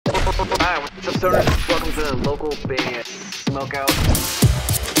Hi, what's up, stoners? Welcome to the local band Smokeout.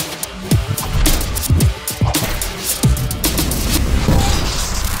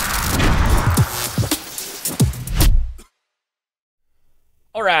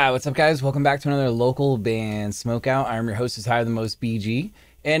 Alright, what's up guys? Welcome back to another local band Smokeout. I'm your host, is Higher Than Most BG.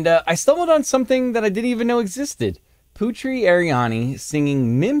 And I stumbled on something that I didn't even know existed. Putri Ariani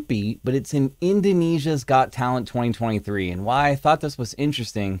singing Mimpi, but it's in Indonesia's Got Talent 2023. And why I thought this was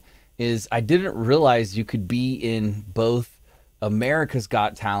interesting is I didn't realize you could be in both America's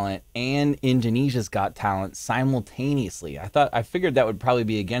Got Talent and Indonesia's Got Talent simultaneously. I figured that would probably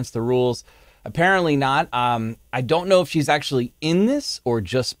be against the rules. Apparently not. I don't know if she's actually in this or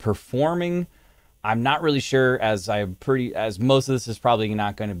just performing. I'm not really sure, as most of this is probably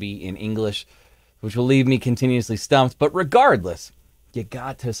not going to be in English, which will leave me continuously stumped. But regardless, you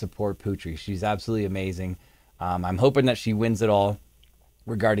got to support Putri. She's absolutely amazing. I'm hoping that she wins it all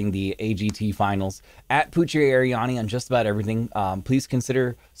regarding the AGT finals. At Putri Ariani on just about everything. Please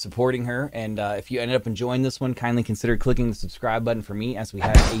consider supporting her. And if you ended up enjoying this one, kindly consider clicking the subscribe button for me, as we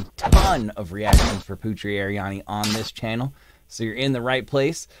have a ton of reactions for Putri Ariani on this channel. So you're in the right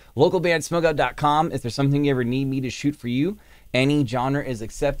place. Localbandsmokeout.com. If there's something you ever need me to shoot for you, any genre is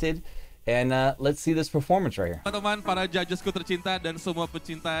accepted. And let's see this performance right here. Teman-teman, para judgesku tercinta dan semua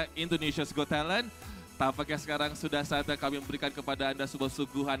pecinta Indonesia's Got Talent, tampaknya sekarang sudah saatnya kami memberikan kepada Anda sebuah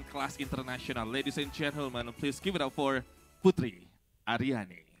suguhan kelas internasional. Ladies and gentlemen, please give it up for Putri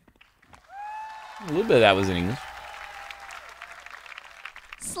Ariani. A little bit of that was in English.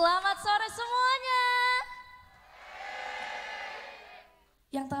 Selamat sore semuanya.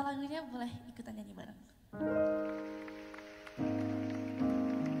 Yang tahu lagunya boleh ikutan nyanyi bareng.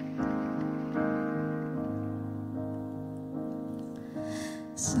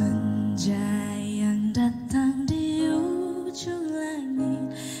 Senja yang datang di ujung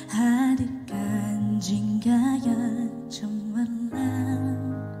langit, hadirkan jingga yang cemerlang,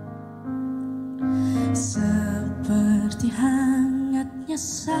 seperti hangatnya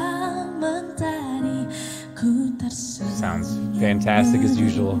sang mentari. Sounds fantastic as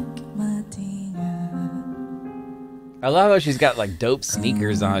usual. I love how she's got like dope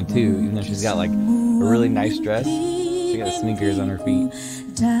sneakers on too, even though she's got like a really nice dress. She got sneakers on her feet.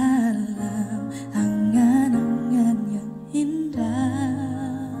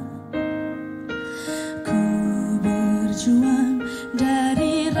 Ku berjuang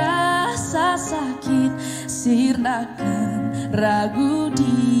dari rasa sakit, sirnakan ragu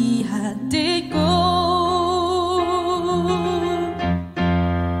di hatiku.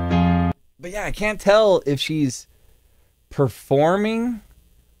 But yeah, I can't tell if she's performing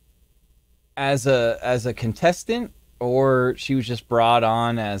as a contestant or she was just brought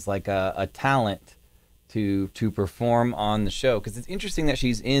on as like a talent to perform on the show. Because it's interesting that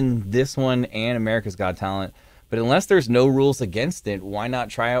she's in this one and America's Got Talent. But unless there's no rules against it, why not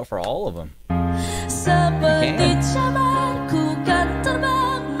try out for all of them?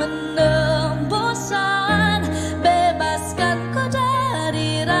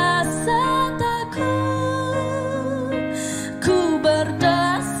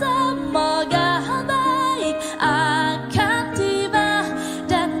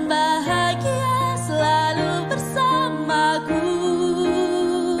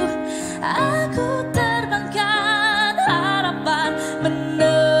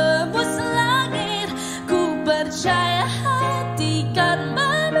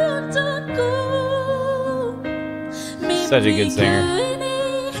 Such a good singer.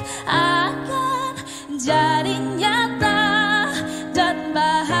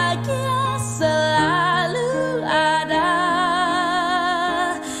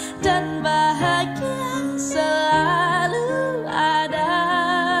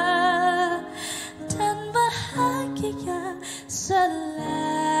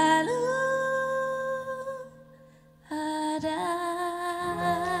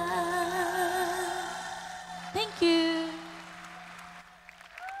 Thank you.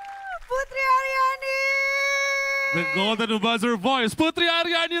 Putri Ariani! The golden buzzer voice, Putri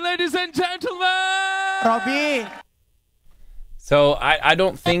Ariani, ladies and gentlemen! Robbie! So I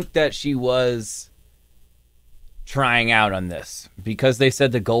don't think that she was trying out on this. Because they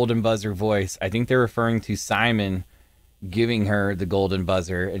said the golden buzzer voice, I think they're referring to Simon giving her the golden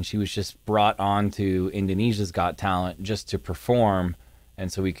buzzer, and she was just brought on to Indonesia's Got Talent just to perform. And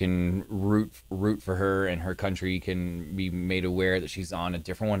so we can root for her, and her country can be made aware that she's on a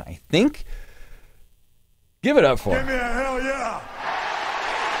different one, I think. Give it up for her. Give me a hell yeah.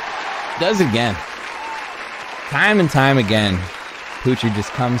 Does it again. Time and time again, Putri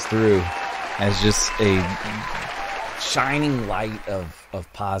just comes through as just a shining light of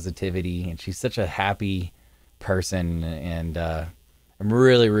positivity, and she's such a happy person, and I'm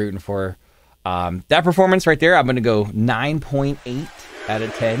really rooting for her. That performance right there, I'm going to go 9.8 out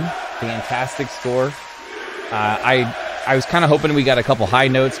of 10. Fantastic score. I was kind of hoping we got a couple high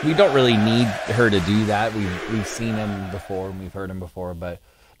notes. We don't really need her to do that. We've seen him before, and we've heard him before, but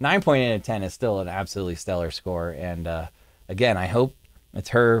 9.8 out of 10 is still an absolutely stellar score. And again, I hope it's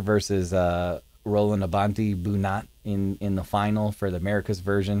her versus Roland Abanti Bunat in the final for the Americas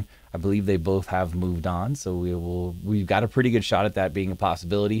version. I believe they both have moved on, so we've got a pretty good shot at that being a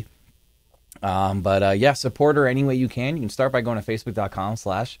possibility. But yeah, support her any way you can. You can start by going to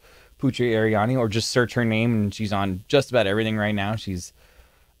facebook.com/Putri Ariani, or just search her name, and she's on just about everything right now. She's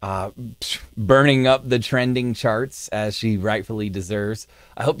burning up the trending charts, as she rightfully deserves.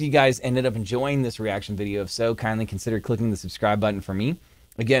 I hope you guys ended up enjoying this reaction video. If so, kindly consider clicking the subscribe button for me.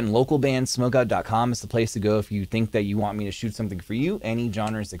 Again, localbandsmokeout.com is the place to go if you think that you want me to shoot something for you. Any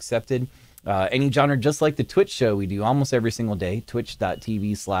genre is accepted. Any genre, just like the Twitch show we do almost every single day,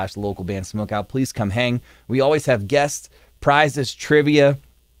 twitch.tv/localbandsmokeout. Please come hang. We always have guests, prizes, trivia,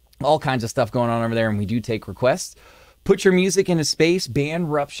 all kinds of stuff going on over there, and we do take requests. Put your music into space.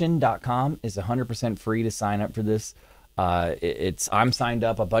 Bandruption.com is 100% free to sign up for this. I'm signed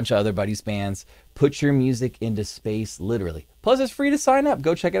up, a bunch of other buddies' bands. Put your music into space, literally. Plus, it's free to sign up.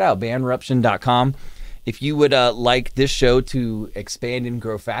 Go check it out, bandruption.com. If you would like this show to expand and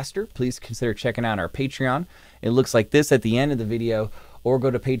grow faster, please consider checking out our Patreon. It looks like this at the end of the video, or go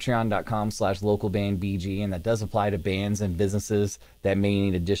to patreon.com/localbandbg, and that does apply to bands and businesses that may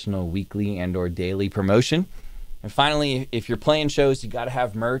need additional weekly and or daily promotion. And finally, if you're playing shows, you got to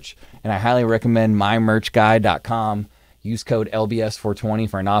have merch, and I highly recommend mymerchguy.com. Use code LBS420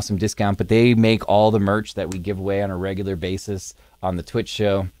 for an awesome discount, but they make all the merch that we give away on a regular basis on the Twitch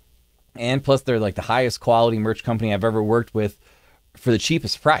show. And plus, they're like the highest quality merch company I've ever worked with for the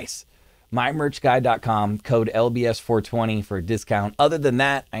cheapest price. mymerchguy.com, code LBS420 for a discount. Other than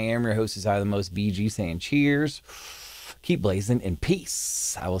that, I am your host, the most BG, saying cheers, keep blazing, and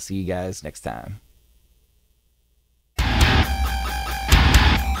peace. I will see you guys next time.